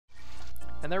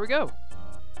And there we go.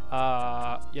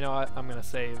 You know what? I'm gonna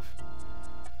save.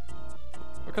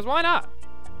 Because why not?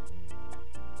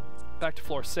 Back to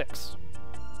floor 6.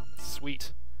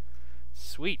 Sweet.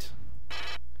 Sweet.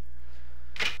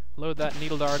 Load that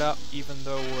needle dart up, even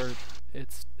though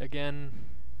it's again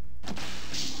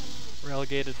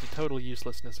relegated to total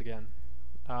uselessness again.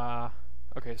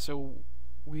 Okay, so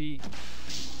we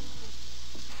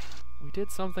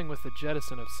did something with the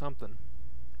jettison of something,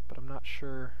 but I'm not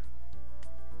sure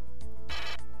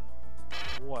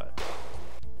what.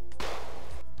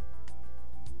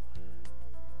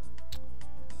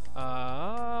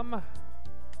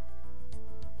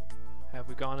 Have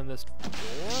we gone in this door?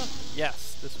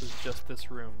 Yes, this was just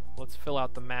this room. Let's fill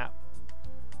out the map,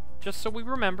 just so we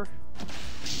remember.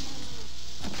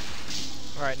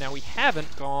 Alright, now we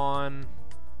haven't gone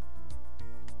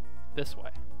this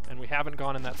way, and we haven't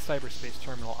gone in that cyberspace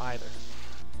terminal either.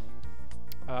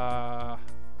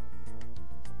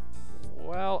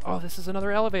 Well, oh, this is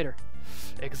another elevator.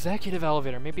 Executive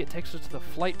elevator. Maybe it takes us to the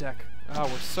flight deck. Oh,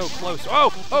 we're so close.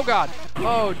 Oh! Oh, God!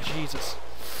 Oh, Jesus.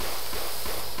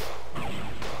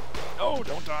 Oh,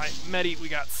 don't die. Medi, we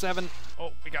got 7.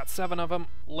 Oh, we got 7 of them.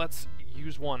 Let's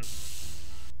use one.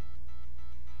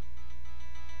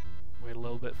 Wait a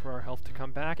little bit for our health to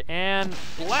come back, and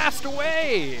blast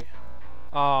away!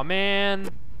 Aw, man.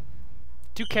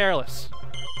 Too careless.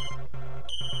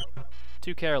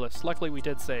 Too careless. Luckily, we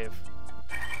did save.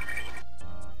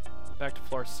 Back to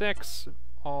floor 6,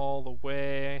 all the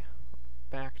way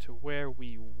back to where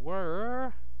we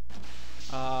were.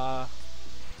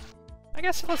 I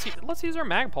guess let's use our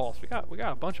mag pulse. We got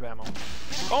a bunch of ammo.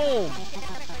 Boom!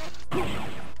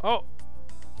 Oh,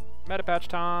 Metapatch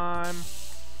time.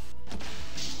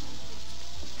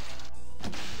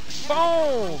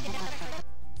 Boom!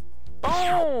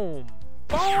 Boom!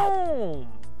 Boom!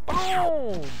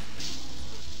 Boom!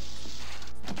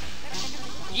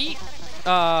 Eat.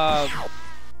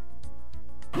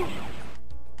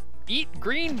 Eat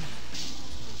green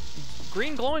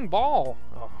glowing ball.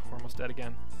 Oh, we're almost dead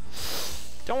again.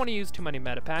 Don't want to use too many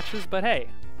meta patches, but hey.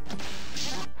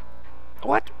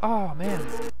 What? Oh, man.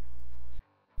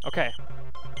 Okay.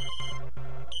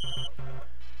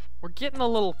 We're getting a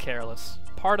little careless.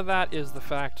 Part of that is the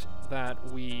fact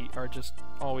that we are just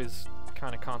always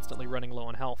kind of constantly running low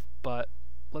on health, but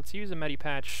let's use a medi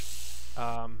patch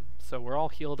so we're all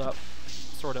healed up,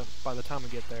 sort of, by the time we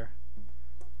get there.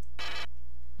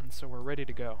 And so we're ready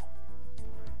to go.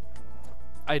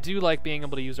 I do like being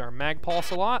able to use our mag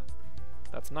pulse a lot.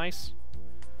 That's nice.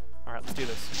 Alright, let's do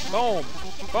this. Boom!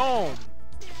 Boom!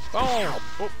 Boom!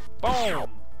 Oh, boom!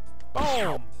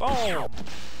 Boom! Boom!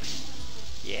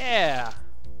 Yeah!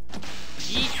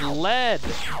 Eat lead!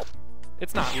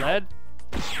 It's not lead.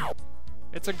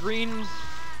 It's a green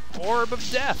orb of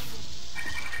death.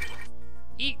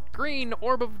 Eat green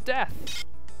orb of death.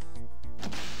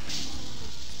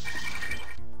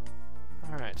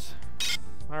 Alright.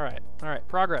 Alright. Alright.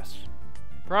 Progress.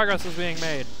 Progress is being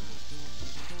made.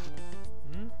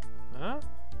 Huh?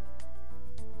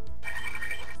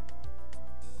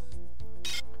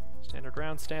 Standard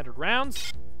rounds, standard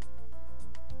rounds.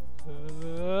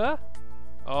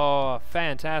 Oh,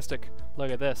 fantastic. Look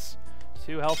at this.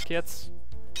 2 health kits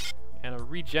and a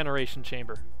regeneration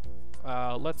chamber.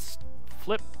 Let's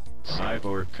flip.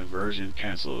 Cyborg conversion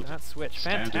cancelled. That switch.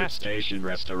 Standard Fantastic. station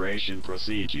restoration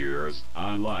procedures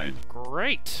online.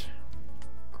 Great.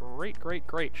 Great, great,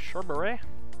 great. Sure, beret.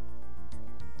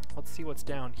 Let's see what's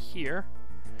down here.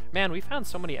 Man, we found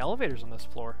so many elevators on this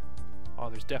floor. Oh,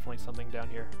 there's definitely something down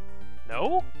here.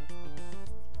 No?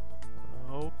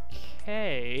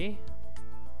 Okay.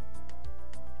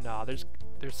 Nah, there's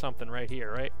something right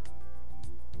here, right?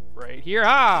 Right here.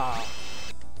 Ah!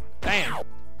 Bam!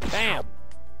 Bam!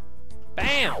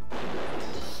 Bam!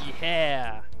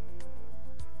 Yeah!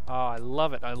 Oh, I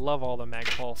love it. I love all the mag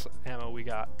pulse ammo we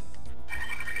got.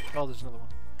 Oh, there's another one.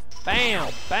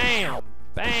 Bam! Bam!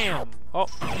 Bam! Oh,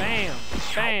 bam!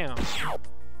 Bam! A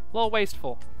little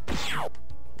wasteful.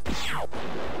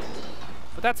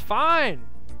 But that's fine!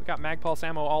 We got mag pulse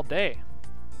ammo all day.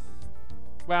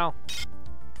 Well,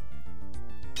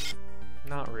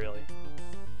 not really.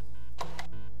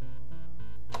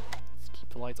 Let's keep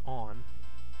the lights on.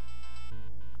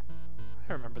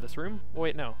 I remember this room. Oh,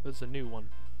 wait, no. This is a new one.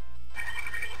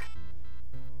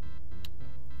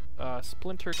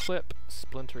 Splinter clip.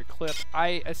 Splinter clip.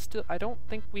 I don't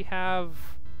think we have...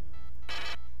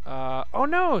 oh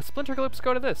no! Splinter clips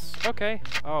go to this. Okay.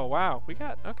 Oh, wow.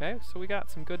 Okay, so we got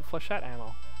some good flechette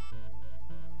ammo.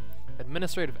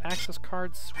 Administrative access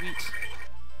card. Sweet.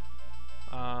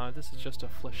 This is just a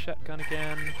flechette gun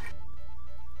again.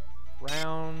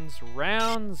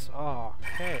 Rounds. Oh,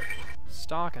 okay.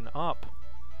 Stocking up.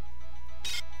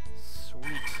 Sweet.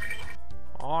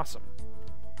 Awesome.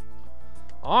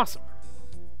 Awesome.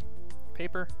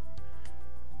 Paper.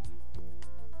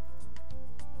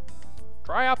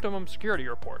 Tri-Optimum security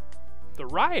report. The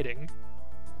rioting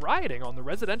on the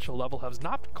residential level has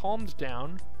not calmed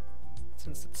down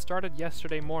since it started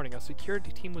yesterday morning. A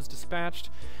security team was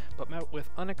dispatched, but met with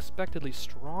unexpectedly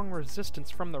strong resistance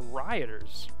from the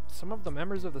rioters. Some of the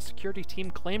members of the security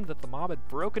team claimed that the mob had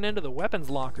broken into the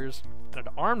weapons lockers and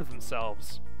had armed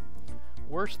themselves.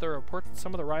 Worse, there are reports that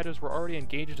some of the rioters were already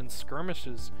engaged in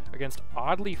skirmishes against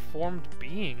oddly formed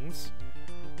beings.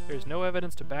 There's no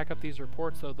evidence to back up these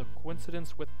reports, though the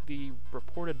coincidence with the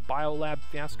reported biolab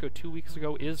fiasco 2 weeks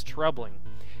ago is troubling.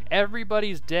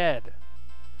 Everybody's dead.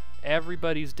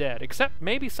 Everybody's dead, except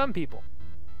maybe some people.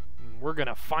 We're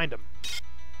gonna find them.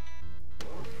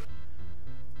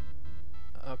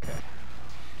 Okay.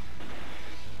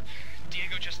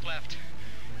 Diego just left.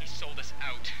 He sold us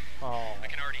out. Oh. I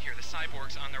can already hear the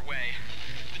cyborgs on their way.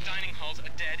 The dining hall's a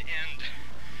dead end.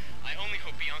 I only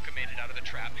hope Bianca made it out of the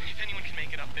trap. If anyone can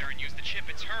make it up there and use the chip,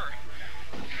 it's her.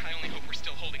 I only hope we're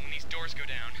still holding when these doors go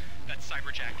down. That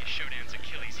Cyberjack is Shodan's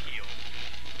Achilles heel.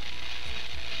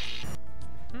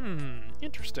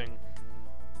 Interesting.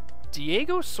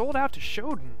 Diego sold out to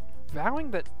Shodan,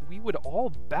 vowing that we would all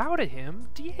bow to him.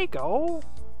 Diego,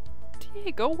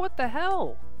 what the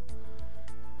hell?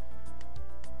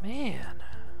 Man.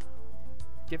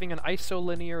 Giving an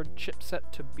isolinear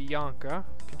chipset to Bianca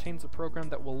contains a program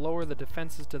that will lower the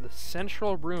defenses to the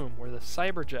central room where the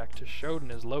Cyberjack to Shodan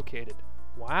is located.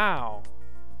 Wow.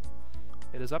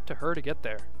 It is up to her to get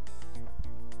there.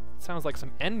 Sounds like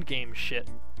some endgame shit.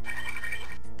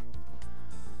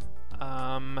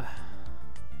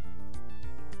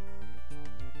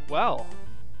 Well,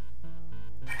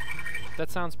 that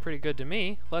sounds pretty good to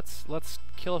me. Let's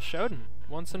kill Shodan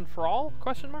once and for all?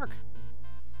 Question mark.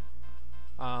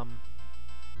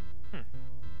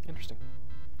 Interesting.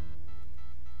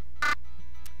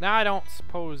 Now, I don't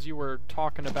suppose you were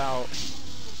talking about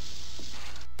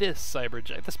this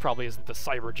Cyberjack. This probably isn't the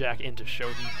Cyberjack into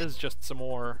Shodan. This is just some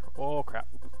more... Oh, crap.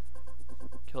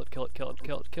 Kill it, kill it, kill it,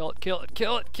 kill it, kill it, kill it,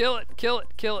 kill it, kill it, kill it,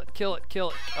 kill it, kill it, kill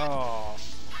it. Oh.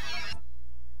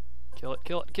 Kill it,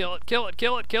 kill it, kill it, kill it,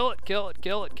 kill it, kill it, kill it,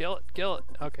 kill it, kill it, kill it.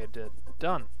 Okay,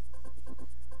 done.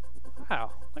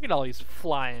 Wow, look at all these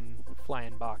flying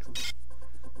boxes.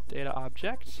 Data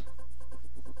object.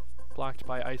 Blocked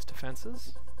by ice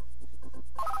defenses.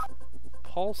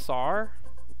 Pulsar.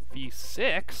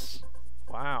 V6.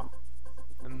 Wow.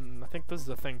 And I think this is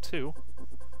a thing too.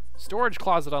 Storage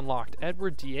closet unlocked.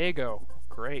 Edward Diego.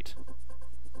 Great.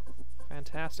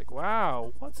 Fantastic.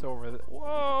 Wow. What's over there?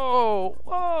 Whoa!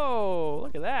 Whoa!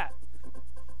 Look at that.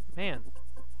 Man.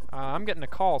 I'm getting a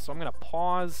call, so I'm going to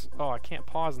pause. Oh, I can't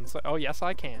pause and say... Oh, yes,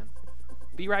 I can.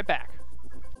 Be right back.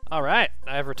 Alright,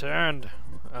 I've returned.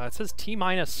 It says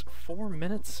T-minus 4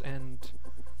 minutes and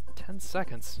 10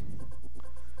 seconds.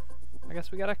 I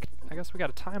guess we got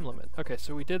a time limit. Okay,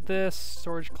 so we did this.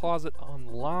 Storage closet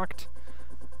unlocked.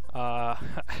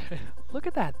 Look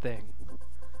at that thing.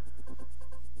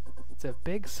 It's a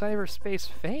big cyberspace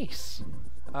face.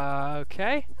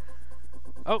 Okay.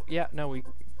 Oh, yeah, no, we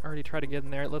already tried to get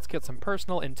in there. Let's get some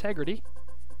personal integrity.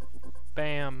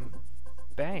 Bam.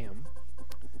 Bam.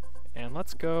 And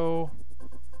let's go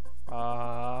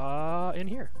in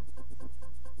here.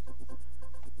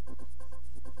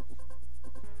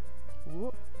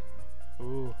 Whoop.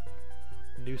 Ooh.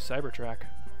 New Cybertrack.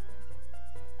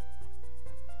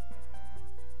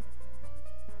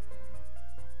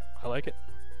 I like it.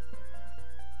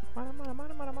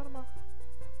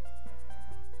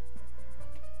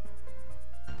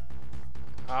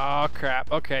 Oh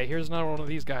crap. Okay, here's another one of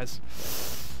these guys.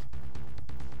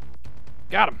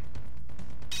 Got him.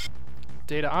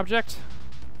 Data object.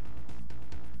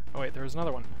 Oh wait, there was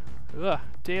another one. Ugh.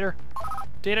 Data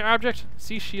object.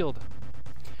 C shield.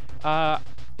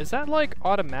 Is that like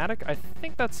automatic? I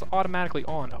think that's automatically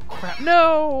on. Oh crap.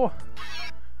 No!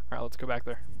 Alright, let's go back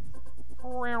there.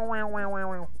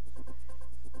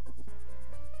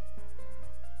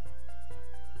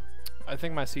 I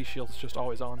think my C shield's just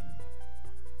always on.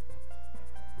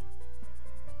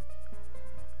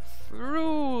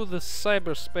 Through the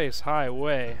cyberspace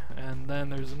highway, and then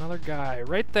there's another guy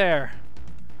right there.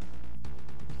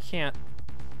 You can't.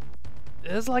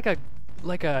 It is like a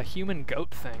human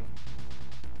goat thing.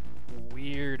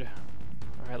 Weird.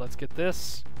 All right, let's get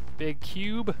this big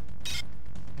cube.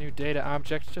 New data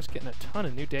objects. Just getting a ton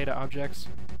of new data objects.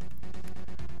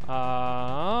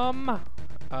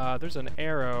 There's an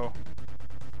arrow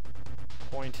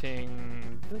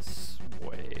Pointing this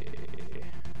way.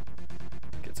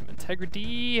 Get some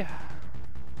integrity.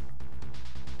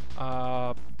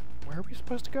 Where are we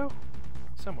supposed to go?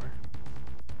 Somewhere.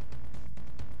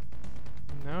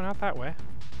 No, not that way.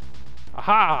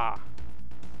 Aha!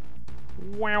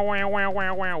 Wow, wow, wow,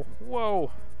 wow, wow.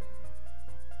 Whoa.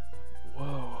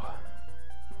 Whoa.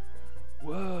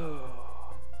 Whoa.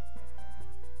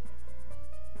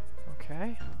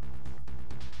 Okay.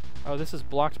 Oh, this is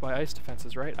blocked by ice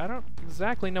defenses, right? I don't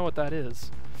exactly know what that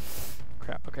is.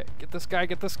 Crap. Okay, get this guy,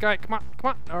 get this guy. Come on,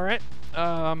 come on. All right.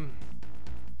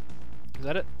 Is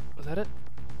that it? Was that it?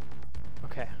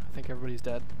 Okay, I think everybody's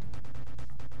dead.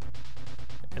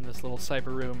 In this little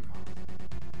cyber room.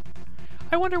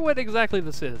 I wonder what exactly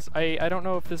this is. I don't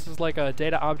know if this is like a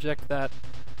data object that,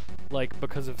 like,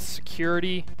 because of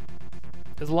security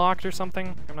is locked or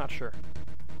something. I'm not sure.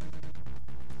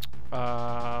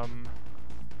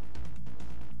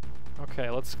 Okay,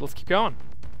 let's keep going.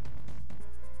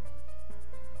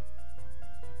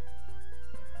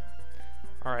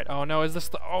 Alright, oh no, is this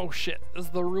the... Oh shit, this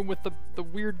is the room with the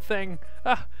weird thing.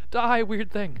 Ah, die, weird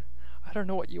thing. I don't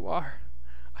know what you are.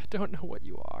 I don't know what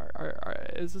you are.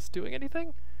 Is this doing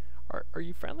anything? Are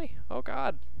you friendly? Oh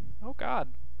god. Oh god.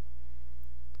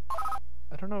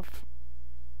 I don't know if...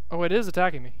 Oh, it is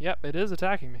attacking me. Yep, it is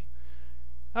attacking me.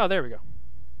 Oh, there we go.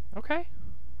 Okay.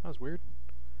 That was weird.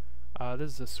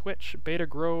 This is a switch. Beta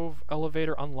Grove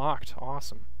elevator unlocked.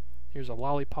 Awesome. Here's a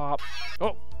lollipop.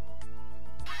 Oh!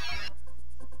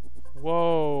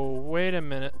 Whoa, wait a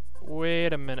minute.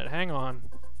 Wait a minute. Hang on.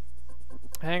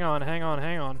 Hang on, hang on,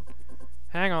 hang on.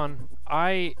 Hang on.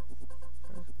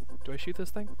 Do I shoot this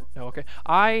thing? No, okay.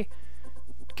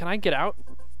 Can I get out?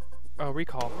 Oh,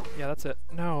 recall. Yeah, that's it.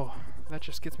 No, that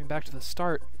just gets me back to the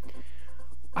start.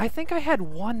 I think I had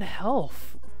 1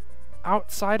 health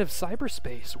outside of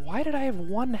cyberspace. Why did I have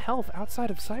 1 health outside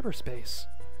of cyberspace?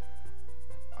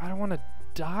 I don't want to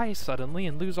die suddenly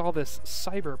and lose all this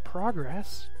cyber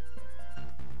progress.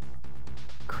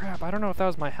 Crap, I don't know if that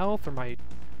was my health or my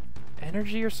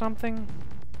energy or something.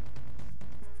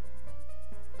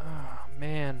 Oh,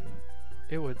 man.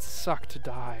 It would suck to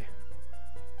die.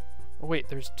 Oh, wait,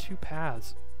 there's 2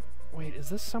 paths. Wait, is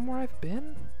this somewhere I've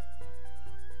been?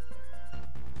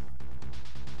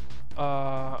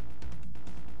 I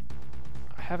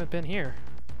haven't been here.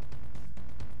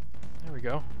 There we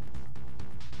go.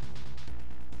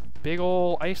 Big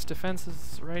ol' ice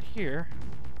defenses right here.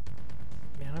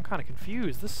 Man, I'm kind of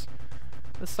confused. This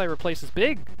cyber place is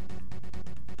big.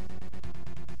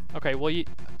 Okay, well you...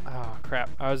 Oh, crap.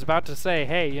 I was about to say,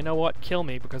 hey, you know what? Kill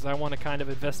me, because I want to kind of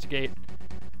investigate.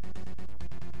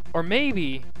 Or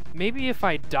maybe if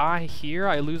I die here,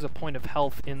 I lose a point of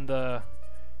health in the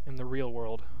real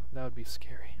world. That would be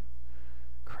scary.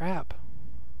 Crap.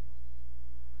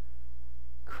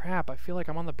 Crap, I feel like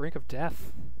I'm on the brink of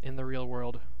death in the real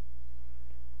world.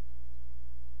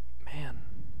 Man.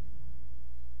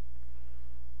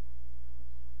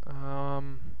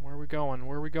 Where are we going?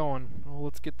 Where are we going? Oh,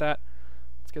 let's get that.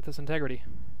 Let's get this integrity.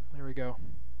 There we go.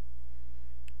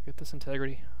 Get this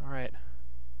integrity. Alright.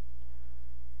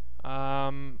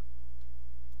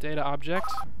 Data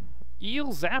object.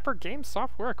 Eel Zapper game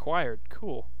software acquired.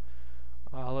 Cool.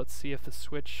 Let's see if the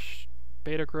switch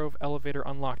Beta Grove elevator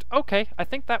unlocked. Okay, I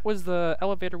think that was the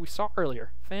elevator we saw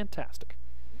earlier. Fantastic.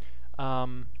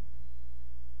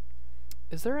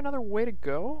 Is there another way to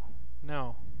go?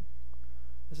 No.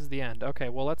 This is the end. Okay,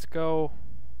 well let's go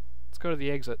to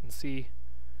the exit and see.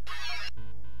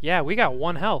 Yeah, we got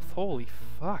 1 health. Holy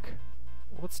fuck.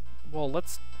 Let's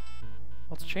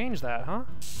change that, huh?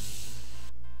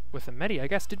 With a Medi, I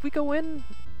guess. Did we go in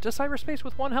to cyberspace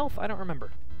with 1 health? I don't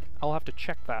remember. I'll have to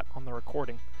check that on the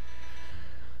recording.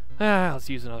 Let's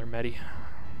use another Medi.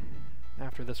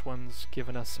 After this one's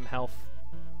given us some health.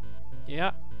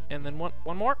 Yeah, and then one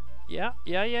more. Yeah.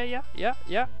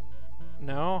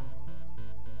 No.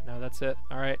 No, that's it.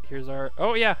 Alright, here's our...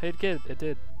 Oh, yeah, it did. It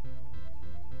did.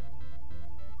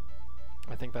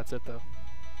 I think that's it, though.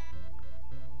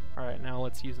 Alright, now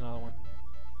let's use another one.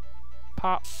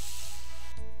 Pop.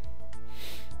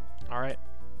 Alright.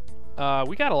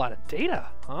 We got a lot of data,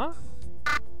 huh?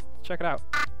 Let's check it out.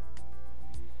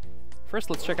 First,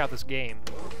 let's check out this game.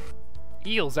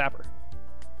 Eel Zapper.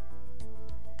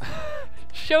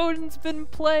 Shodan's been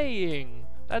playing!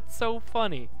 That's so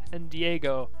funny. And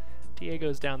Diego's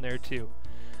down there too.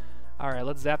 Alright,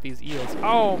 let's zap these eels.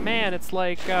 Oh man, it's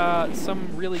like some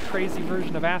really crazy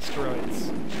version of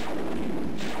asteroids.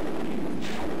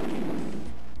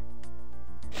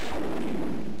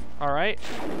 Alright.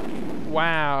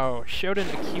 Wow,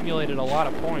 Shodan accumulated a lot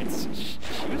of points. She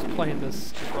was playing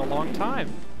this for a long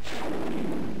time.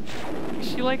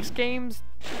 She likes games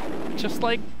just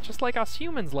like us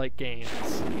humans like games.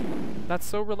 That's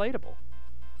so relatable.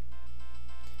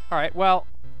 Alright, well,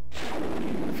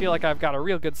 I feel like I've got a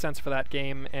real good sense for that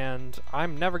game, and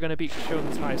I'm never going to beat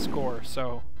Shodan's high score,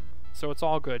 so it's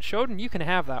all good. Shodan, you can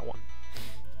have that one.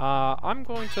 I'm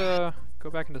going to go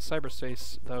back into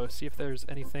cyberspace, though, see if there's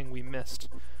anything we missed.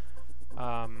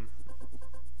 Because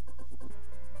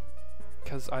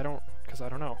I don't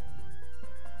know.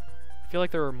 I feel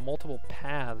like there were multiple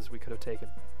paths we could have taken.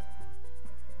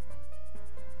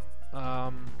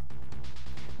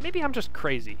 Maybe I'm just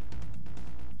crazy.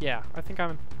 Yeah, I think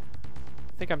I'm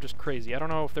just crazy. I don't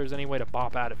know if there's any way to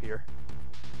bop out of here.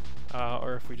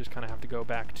 Or if we just kind of have to go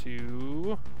back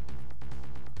to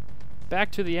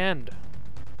the end.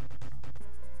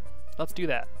 Let's do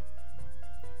that.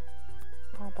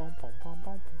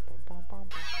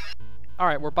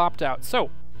 Alright, we're bopped out. So,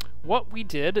 what we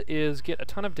did is get a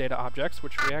ton of data objects,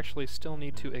 which we actually still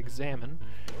need to examine.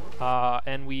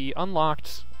 And we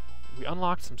unlocked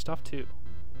some stuff too.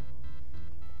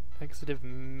 Executive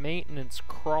maintenance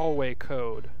crawlway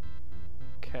code.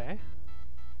 Okay.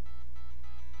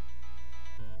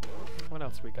 What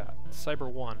else we got?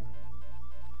 Cyber 1.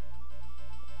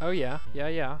 Oh yeah,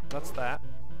 that's that.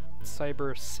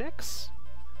 Cyber 6?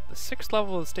 The 6th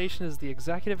level of the station is the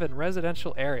executive and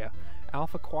residential area.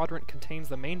 Alpha Quadrant contains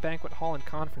the main banquet hall and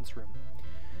conference room.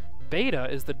 Beta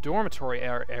is the dormitory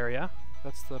area.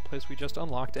 That's the place we just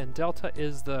unlocked. And Delta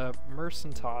is the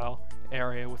mercantile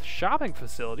area with shopping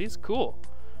facilities. Cool.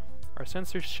 Our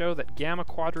sensors show that Gamma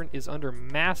Quadrant is under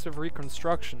massive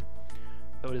reconstruction,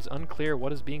 though it is unclear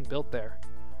what is being built there.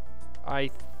 I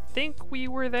think we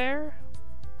were there.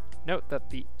 Note that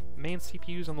the main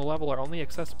CPUs on the level are only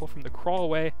accessible from the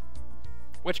crawlway,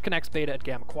 which connects Beta and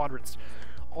Gamma Quadrants.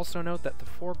 Also note that the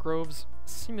 4 Groves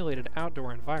simulated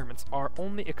outdoor environments are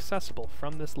only accessible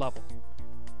from this level.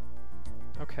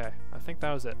 Okay, I think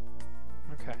that was it.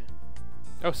 Okay.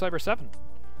 Oh, Cyber 7.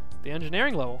 The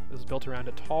engineering level is built around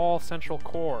a tall central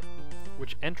core,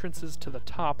 which entrances to the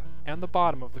top and the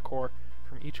bottom of the core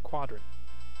from each quadrant.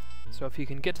 So if you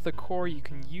can get to the core, you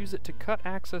can use it to cut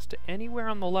access to anywhere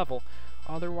on the level,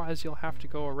 otherwise you'll have to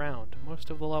go around. Most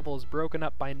of the level is broken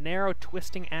up by narrow,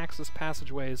 twisting access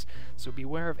passageways, so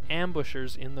beware of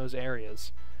ambushers in those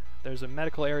areas. There's a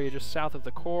medical area just south of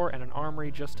the core and an armory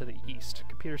just to the east.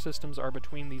 Computer systems are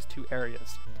between these 2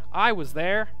 areas. I was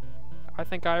there. I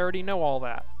think I already know all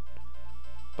that.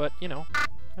 But, you know,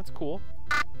 that's cool.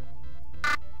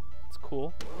 It's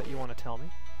cool that you want to tell me.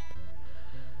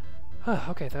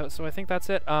 Okay, so I think that's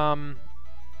it.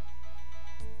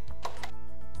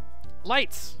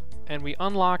 Lights! And we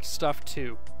unlocked stuff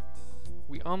too.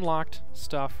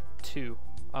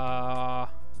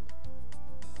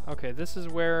 Okay, this is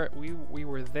where we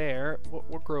were there.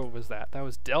 What grove was that? That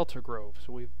was Delta Grove.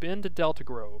 So we've been to Delta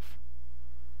Grove.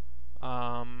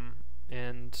 Oh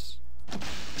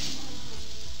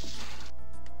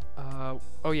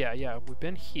yeah, we've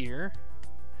been here.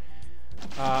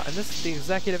 And this is the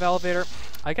executive elevator.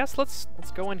 I guess let's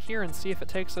go in here and see if it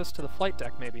takes us to the flight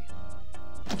deck, maybe.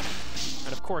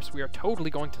 And of course, we are totally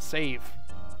going to save,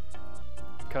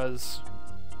 because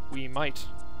we might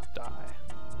die.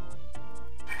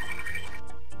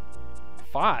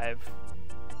 5?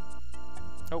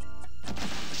 Oh.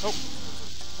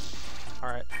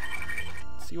 Alright.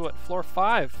 See what floor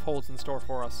 5 holds in store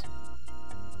for us.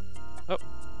 Oh.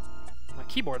 My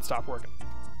keyboard stopped working.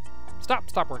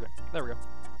 Stop working. There we go.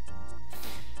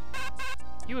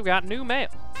 You have got new mail.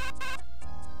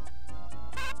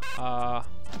 Let's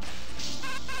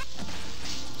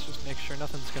just make sure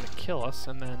nothing's gonna kill us,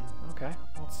 and then, okay,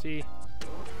 let's see.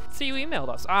 Let's see who emailed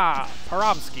us.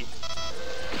 Parovsky.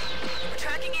 We're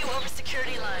tracking you over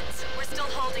security lines. We're still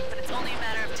holding, but it's only a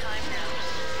matter of time now.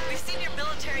 We've seen your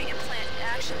military implant in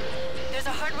action. There's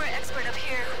a hardware expert up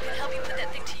here who can help you put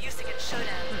that thing to use against Shodan.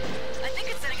 I think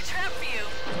it's setting a trap for you.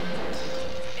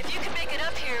 If you can make it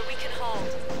up here, we can hold.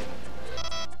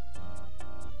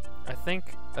 I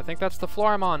think that's the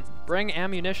floor I'm on. Bring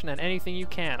ammunition and anything you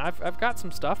can. I've got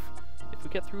some stuff. If we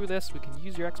get through this, we can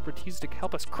use your expertise to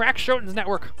help us crack Shodan's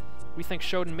network. We think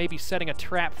Shodan may be setting a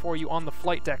trap for you on the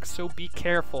flight deck, so be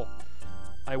careful.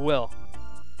 I will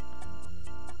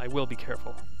be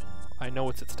careful. I know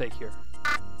what's at stake here.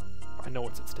 I know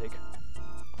what's at stake.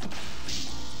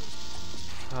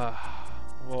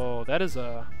 Whoa, that is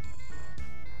a...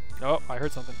 Oh, I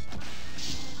heard something.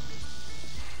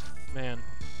 Man.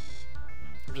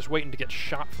 I'm just waiting to get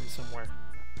shot from somewhere.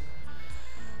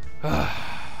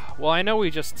 Well, I know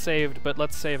we just saved, but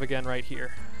let's save again right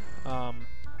here.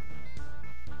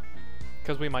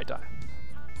 Because we might die.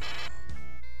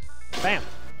 Bam!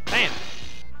 Bam!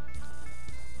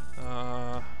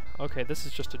 Okay, this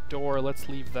is just a door. Let's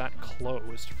leave that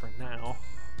closed for now.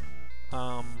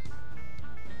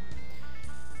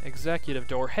 Executive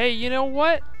door. Hey, you know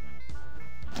what?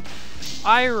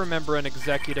 I remember an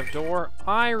executive door.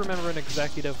 I remember an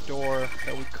executive door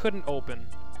that we couldn't open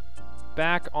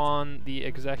back on the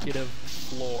executive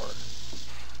floor.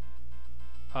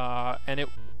 And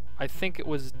I think it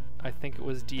was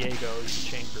Diego's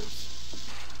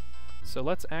chambers. So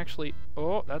let's actually,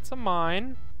 oh, that's a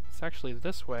mine. It's actually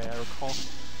this way, I recall.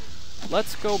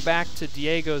 Let's go back to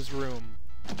Diego's room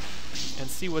and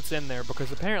see what's in there,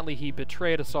 because apparently he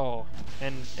betrayed us all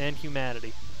and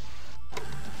humanity.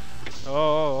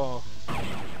 Oh.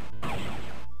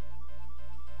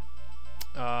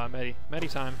 Medi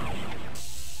time.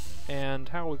 And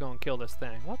how are we gonna kill this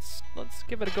thing? Let's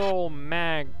give it a go old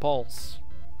mag pulse.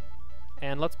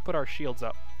 And let's put our shields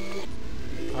up.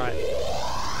 Alright.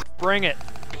 Bring it!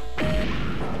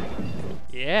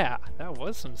 Yeah, that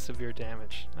was some severe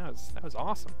damage. That was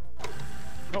awesome.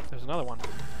 Oh, there's another one.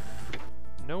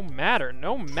 No matter,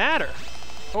 no matter!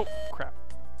 Oh, crap.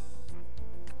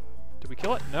 Did we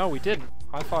kill it? No, we didn't.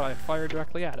 I thought I fired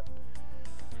directly at it.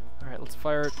 Alright, let's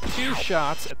fire 2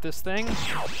 shots at this thing.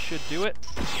 Should do it.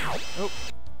 Oh,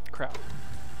 crap.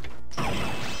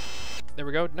 There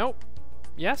we go. Nope.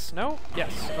 Yes? No?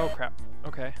 Yes. Oh, crap.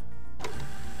 Okay.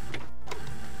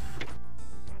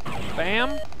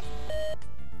 Bam!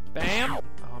 Bam!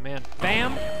 Oh, man.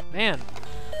 Bam! Man!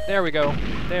 There we go.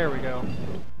 There we go.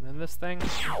 And then this thing.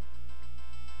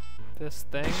 This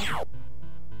thing.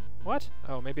 What?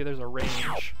 Oh, maybe there's a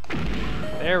range.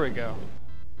 There we go.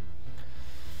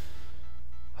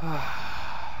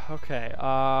 Okay,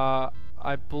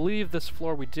 I believe this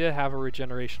floor we did have a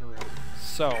regeneration room.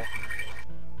 So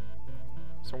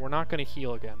we're not going to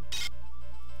heal again.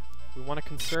 We want to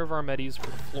conserve our medis for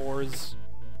the floors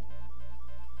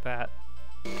that...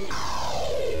 for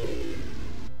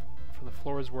the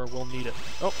floors where we'll need it.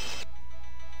 Oh!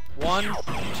 1,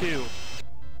 2,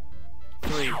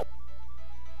 3,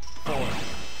 4,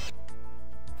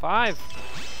 5.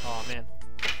 Oh man.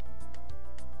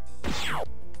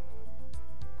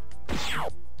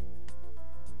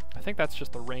 I think that's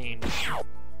just the range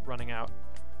running out.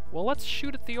 Well, let's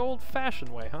shoot it the old-fashioned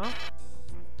way, huh?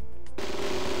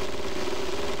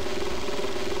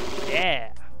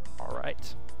 Yeah!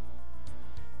 Alright.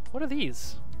 What are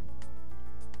these?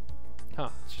 Huh,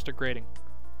 it's just a grating.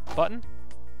 Button?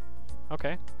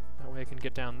 Okay, that way I can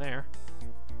get down there.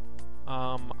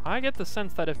 I get the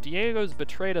sense that if Diego's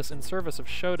betrayed us in service of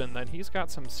Shodan, then he's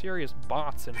got some serious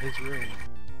bots in his room.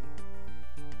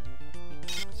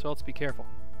 So let's be careful.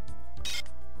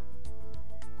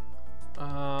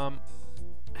 Hang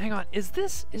on, is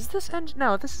this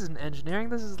no, this isn't engineering,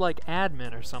 this is like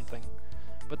admin or something.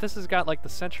 But this has got like the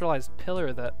centralized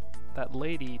pillar that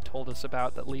lady told us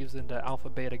about that leads into alpha,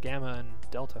 beta, gamma, and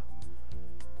delta.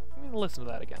 I'm gonna listen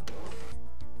to that again.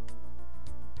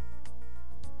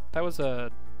 That was a...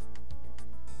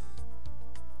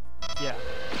 yeah.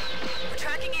 We're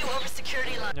tracking you over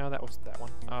security line. No, that wasn't that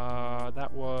one.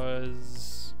 That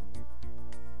was...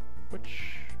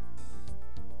 which...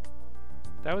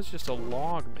 that was just a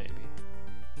log, maybe.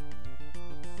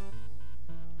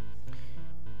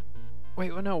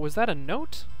 Wait, no, was that a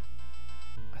note?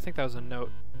 I think that was a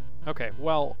note. Okay,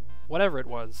 well, whatever it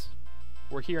was,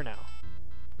 we're here now.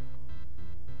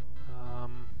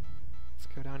 Let's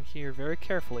go down here very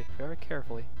carefully, very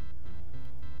carefully.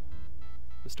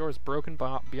 This door is broken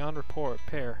beyond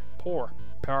repair.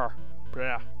 Alright.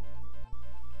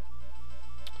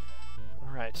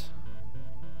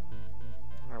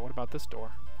 Alright, what about this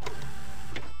door?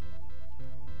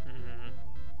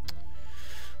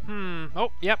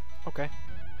 Oh, yep, okay.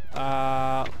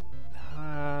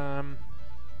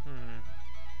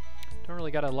 Don't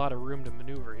really got a lot of room to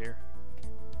maneuver here.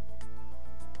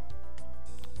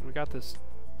 We got this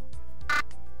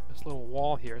little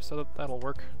wall here, so that'll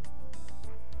work.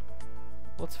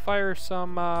 Let's fire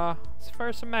some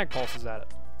mag pulses at it.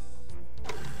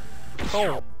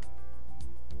 Boom.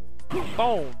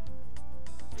 Boom.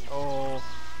 Oh,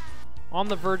 on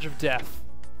the verge of death.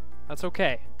 That's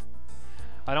okay.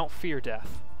 I don't fear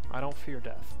death. I don't fear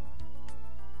death.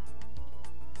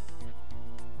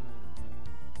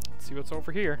 Let's see what's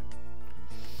over here.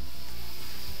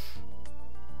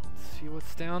 Let's see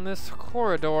what's down this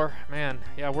corridor. Man,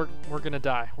 yeah, we're gonna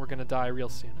die. We're gonna die real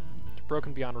soon.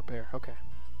 Broken beyond repair. Okay.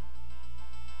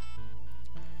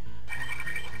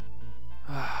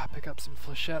 Pick up some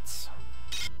flechettes.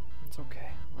 It's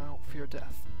okay. I don't fear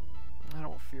death. I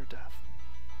don't fear death.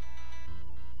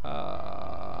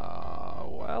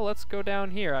 Well, let's go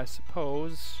down here, I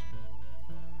suppose.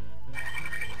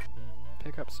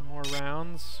 Pick up some more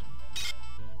rounds.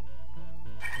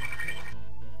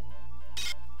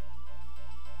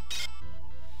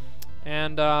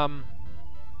 And,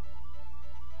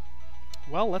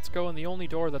 well, let's go in the only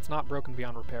door that's not broken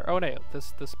beyond repair. Oh, no,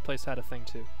 this place had a thing,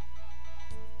 too.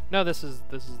 No, this is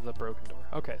the broken door.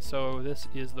 Okay, so this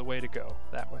is the way to go.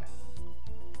 That way.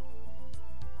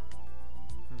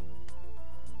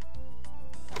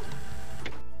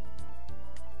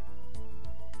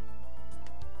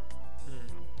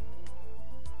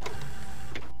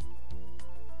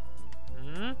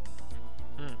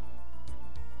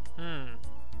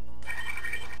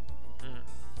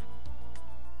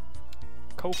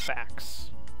 Koufax.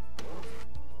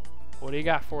 What do you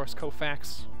got for us,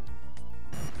 Koufax?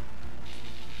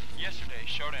 Yesterday,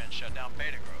 Shodan shut down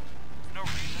Beta Grove. No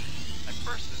reason. At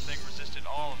first, the thing resisted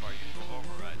all of our usual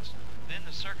overrides. Then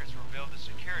the circuits revealed the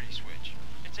security switch.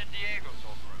 It's in Diego's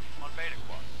old room, on Beta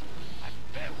Quad. I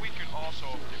bet we could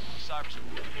also open it with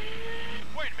cyberspace.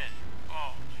 Wait a minute.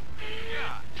 Oh,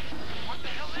 God. What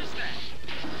the hell is that?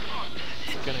 Oh,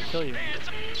 It's gonna kill you.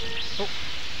 Oh.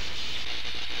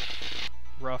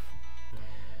 Rough.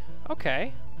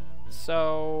 Okay.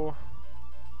 So...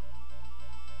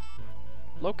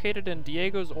 located in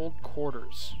Diego's old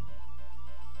quarters.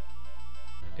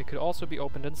 It could also be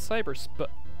opened in cyberspace.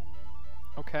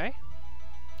 Okay.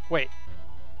 Wait.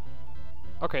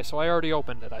 Okay, so I already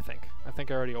opened it, I think. I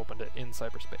think I already opened it in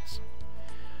cyberspace.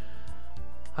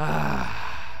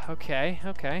 Ah, okay.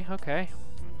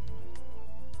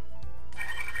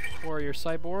 Warrior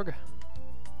Cyborg.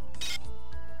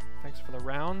 Thanks for the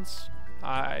rounds.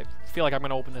 I feel like I'm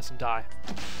gonna open this and die.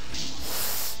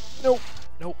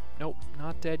 Nope,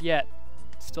 not dead yet.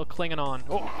 Still clinging on.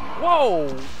 Oh,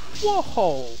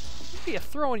 whoa! You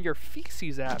throwing your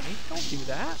feces at me. Don't do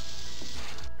that.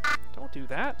 Don't do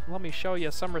that. Let me show you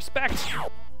some respect.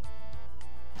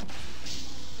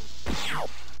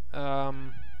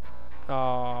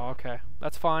 Oh, okay.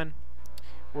 That's fine.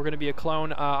 We're gonna be a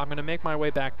clone. I'm gonna make my way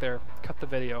back there. Cut the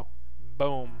video.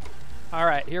 Boom.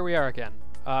 Alright, here we are again.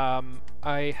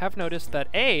 I have noticed that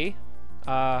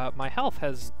my health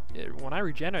has... when I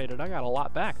regenerated, I got a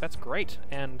lot back. That's great.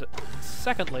 And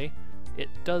secondly, it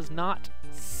does not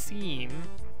seem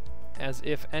as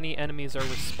if any enemies are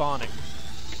respawning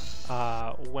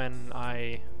when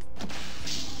I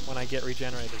get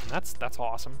regenerated. And that's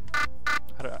awesome.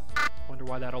 I wonder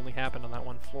why that only happened on that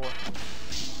one floor.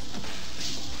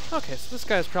 Okay, so this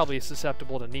guy's probably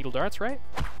susceptible to needle darts, right?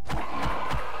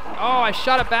 Oh, I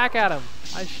shot it back at him.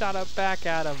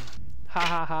 Ha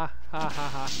ha ha. Ha ha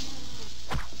ha.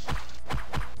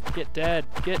 Get dead.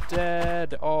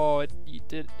 Oh, it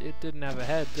didn't have a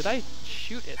head. Did I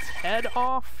shoot its head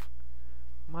off?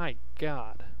 My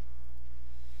God.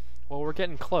 Well, we're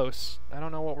getting close. I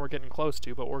don't know what we're getting close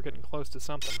to, but we're getting close to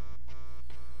something.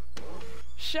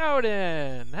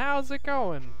 Shodan! How's it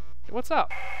going? What's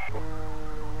up?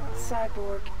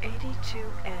 Cyborg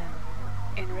 82N.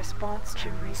 In response to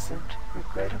recent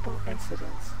regrettable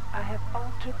incidents, I have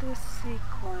altered the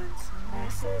sequence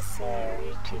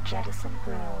necessary to jettison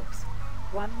Groves.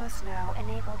 One must now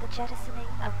enable the jettisoning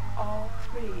of all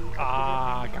three of the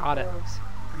got it. Groves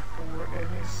before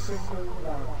any single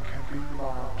one can be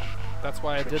launched. That's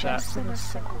why I to did that. jettison a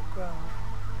single Grove,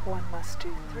 one must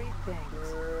do three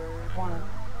things. One,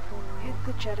 hit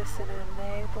the jettison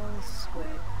enable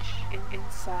switch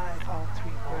inside all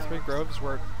three All Groves. three Groves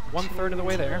were 1/3 of the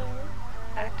way there.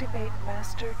 Activate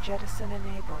Master Jettison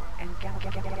Enable and Gamma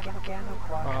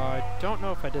Quad. I don't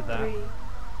know if I did that. 3.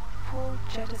 Pull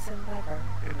Jettison lever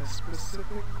In a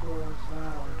specific Grove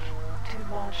lounge. to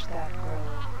launch that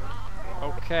Grove.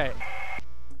 Okay.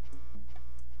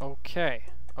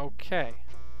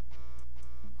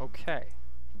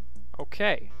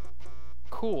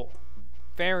 Cool.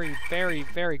 Very, very,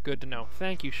 very good to know.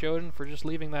 Thank you, Shodan, for just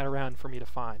leaving that around for me to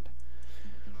find.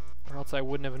 Or else I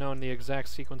wouldn't have known the exact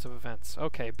sequence of events.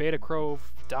 Okay, Beta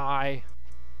Grove, die.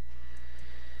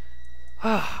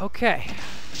 Okay.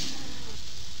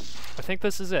 I think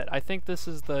this is it. I think this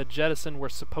is the jettison we're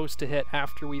supposed to hit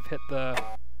after we've hit the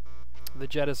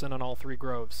jettison on all three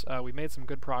Groves. We made some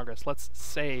good progress. Let's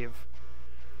save.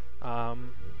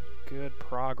 Good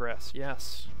progress,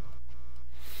 yes.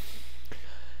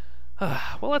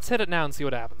 Well, let's hit it now and see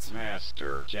what happens.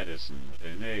 Master jettison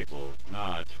enable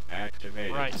not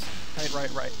activated. Right.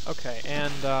 Okay,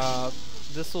 and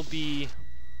this'll be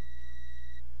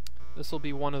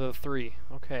one of the three.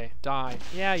 Okay, die.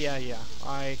 Yeah.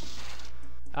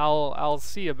 I'll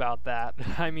see about that.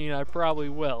 I mean, I probably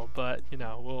will, but you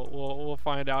know, we'll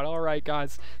find out. All right,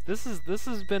 guys, this has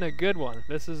been a good one.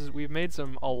 We've made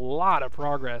a lot of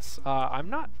progress.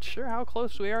 I'm not sure how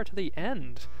close we are to the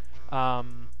end.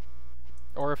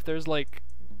 Or if there's like,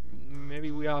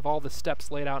 maybe we have all the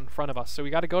steps laid out in front of us. So we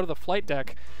got to go to the flight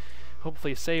deck,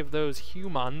 hopefully save those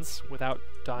humans without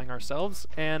dying ourselves,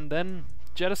 and then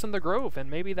jettison the Grove, and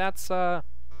maybe that's,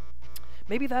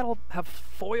 maybe that'll have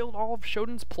foiled all of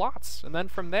Shodan's plots, and then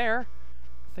from there,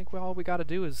 I think all we gotta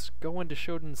do is go into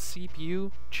Shodan's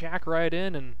CPU, jack right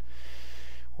in, and,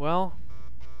 well,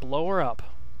 blow her up.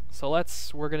 So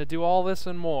we're gonna do all this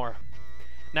and more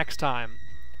next time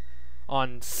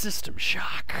on System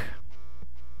Shock.